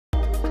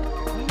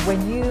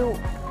When you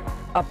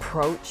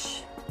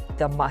approach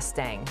the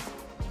Mustang,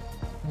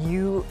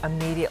 you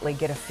immediately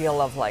get a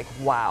feel of like,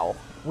 wow,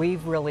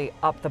 we've really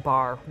upped the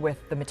bar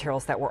with the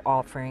materials that we're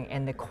offering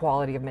and the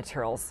quality of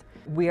materials.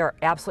 We are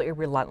absolutely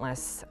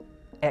relentless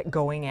at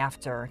going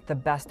after the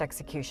best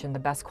execution, the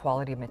best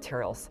quality of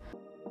materials.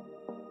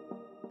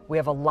 We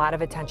have a lot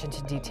of attention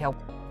to detail,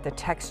 the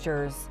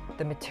textures,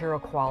 the material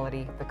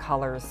quality, the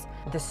colors.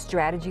 The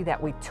strategy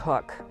that we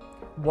took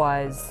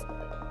was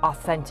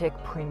authentic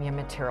premium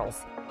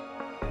materials.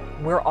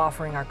 We're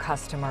offering our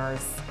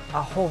customers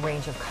a whole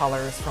range of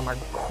colors, from our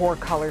core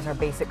colors, our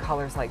basic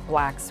colors like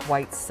blacks,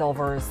 whites,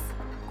 silvers,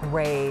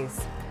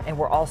 grays, and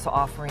we're also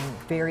offering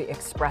very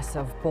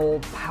expressive,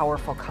 bold,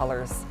 powerful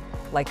colors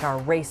like our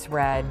race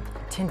red,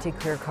 tinted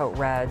clear coat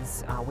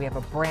reds. We have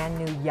a brand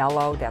new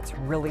yellow that's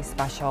really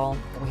special.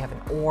 We have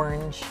an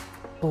orange,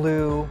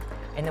 blue,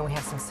 and then we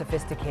have some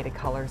sophisticated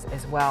colors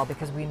as well,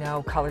 because we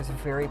know colors are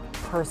very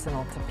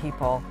personal to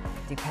people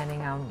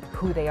depending on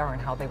who they are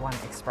and how they want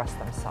to express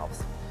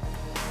themselves.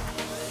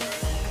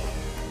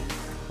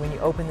 When you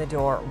open the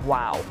door,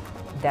 wow,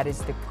 that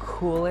is the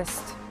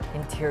coolest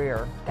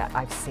interior that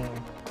I've seen.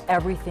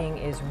 Everything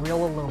is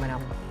real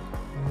aluminum,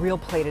 real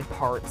plated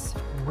parts,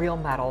 real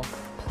metal,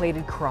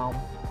 plated chrome,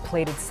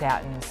 plated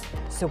satins.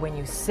 So when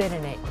you sit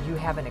in it, you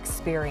have an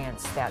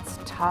experience that's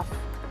tough,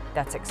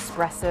 that's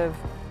expressive,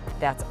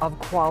 that's of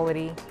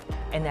quality,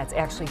 and that's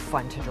actually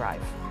fun to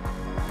drive.